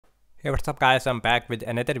Hey, what's up guys, I'm back with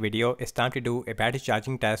another video. It's time to do a battery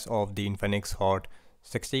charging test of the Infinix Hot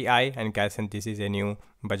 60i, and guys, and this is a new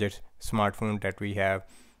budget smartphone that we have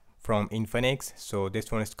from Infinix. So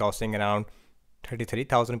this one is costing around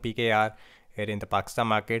 33,000 PKR here in the Pakistan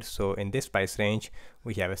market. So in this price range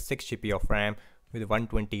we have a 6GB of RAM with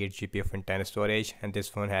 128GB of internal storage, and this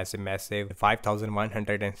phone has a massive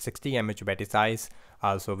 5160 mAh battery size.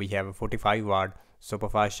 Also we have a 45 watt super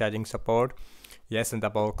fast charging support. Yes, in the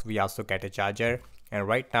box we also get a charger, and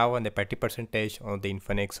right now on the battery percentage on the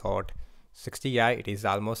Infinix Hot 60i, it is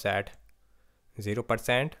almost at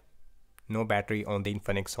 0%. No battery on the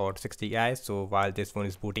Infinix Hot 60i. So while this phone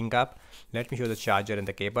is booting up, let me show the charger and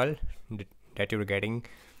the cable that you're getting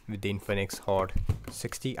with the Infinix Hot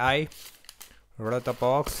 60i. Right out of the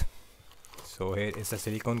box. So here is the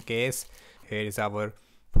silicone case. Here is our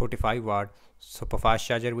 45 watt super fast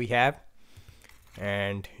charger we have,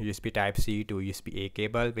 and USB type C to USB A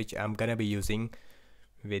cable, which I'm gonna be using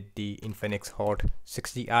with the Infinix Hot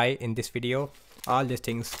 60i in this video. All these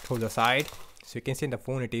things to the side. So you can see in the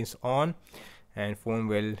phone it is on, and phone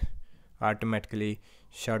will automatically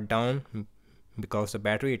shut down because the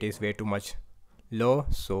battery it is way too much low.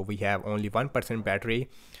 So we have only 1% battery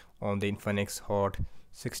on the Infinix Hot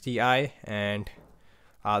 60i, and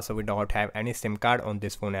also we don't have any SIM card on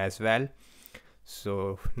this phone as well.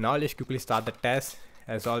 So now let's quickly start the test.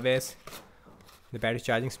 As always, the battery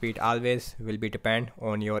charging speed always will be depend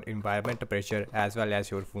on your environment temperature as well as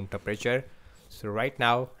your phone temperature. So right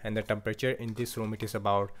now, and the temperature in this room it is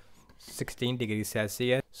about 16 degrees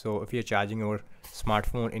Celsius. So if you're charging your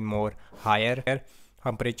smartphone in more higher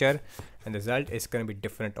temperature, and the result is going to be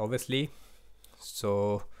different obviously.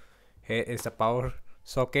 So here is the power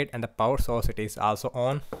socket, and the power source it is also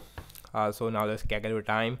on. Also now let's calculate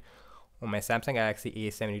time on my Samsung Galaxy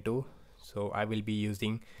A72. So I will be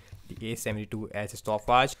using the A72 as a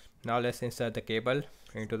stopwatch. Now let's insert the cable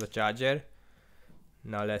into the charger.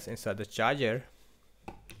 Now let's insert the charger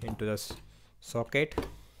into the socket,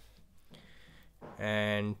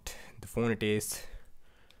 and the phone it is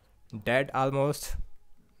dead almost.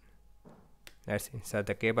 Let's insert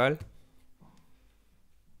the cable,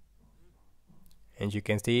 and you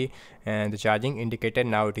can see, and the charging indicator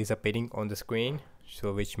now it is appearing on the screen,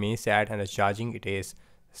 so which means that and the charging it is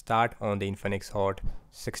start on the Infinix Hot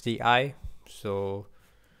 60i. So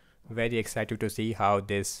very excited to see how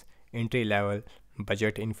this entry level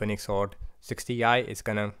budget Infinix Hot 60i is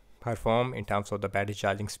gonna perform in terms of the battery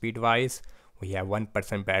charging speed wise. We have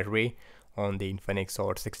 1% battery on the Infinix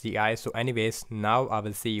Hot 60i. So anyways, now I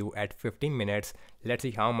will see you at 15 minutes. Let's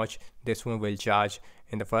see how much this one will charge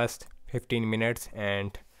in the first 15 minutes,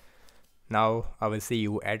 and now I will see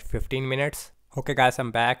you at 15 minutes. Okay guys,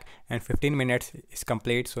 I'm back and 15 minutes is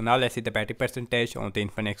complete. So now let's see the battery percentage on the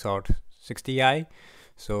Infinix Hot 60i.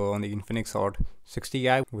 So on the Infinix Hot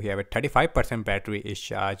 60i we have a 35% battery is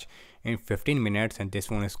charged in 15 minutes, and this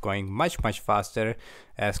one is going much faster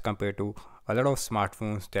as compared to a lot of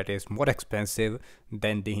smartphones that is more expensive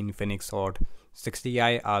than the Infinix Hot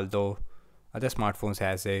 60i, although other smartphones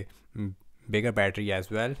has a bigger battery as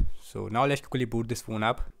well. So now let's quickly boot this phone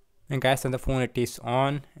up, and guys, on the phone it is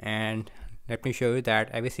on, and let me show you that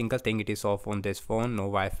every single thing it is off on this phone. No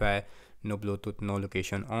Wi-Fi, no Bluetooth, no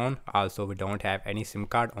location on. Also we don't have any SIM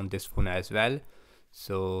card on this phone as well.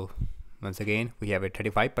 So once again we have a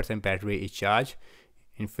 35% battery is charged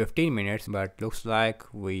in 15 minutes, but looks like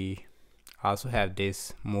we also have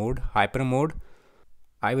this mode, hyper mode.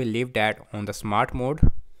 I will leave that on the smart mode.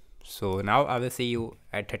 So now I will see you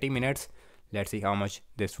at 30 minutes. Let's see how much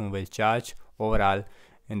this phone will charge overall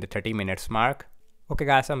in the 30 minutes mark. Okay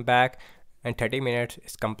guys, I'm back and 30 minutes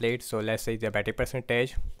is complete. So let's see the battery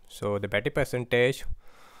percentage. So the battery percentage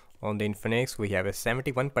on the Infinix we have a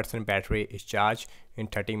 71% battery is charged in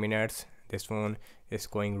 30 minutes. This phone is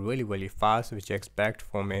going really fast, which I expect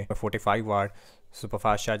from a 45 watt super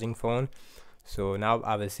fast charging phone. So now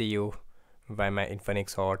I will see you when my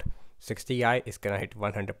Infinix Hot 60i is gonna hit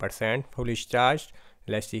 100% fully charged.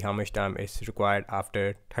 Let's see how much time is required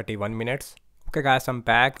after 31 minutes. Okay guys, I'm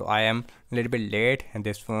back. I am a little bit late, and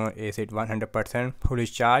this phone is at 100% fully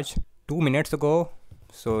charged 2 minutes ago.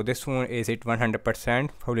 So this phone is at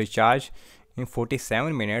 100% fully charged in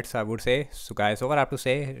 47 minutes, I would say. So guys, over I have to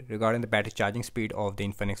say regarding the battery charging speed of the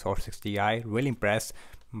Infinix Hot 60i, really impressed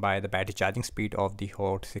by the battery charging speed of the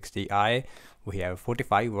Hot 60i. We have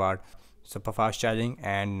 45 watt super fast charging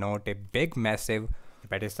and not a big massive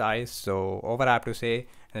battery size. So over I have to say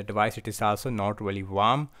the device it is also not really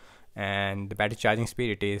warm, and the battery charging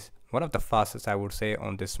speed it is one of the fastest I would say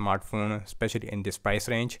on this smartphone, especially in this price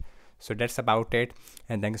range. So that's about it,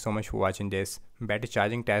 and thank you so much for watching this battery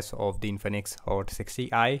charging test of the Infinix Hot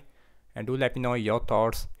 60i. and do let me know your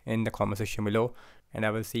thoughts in the comment section below, and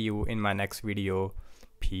I will see you in my next video.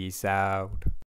 Peace out.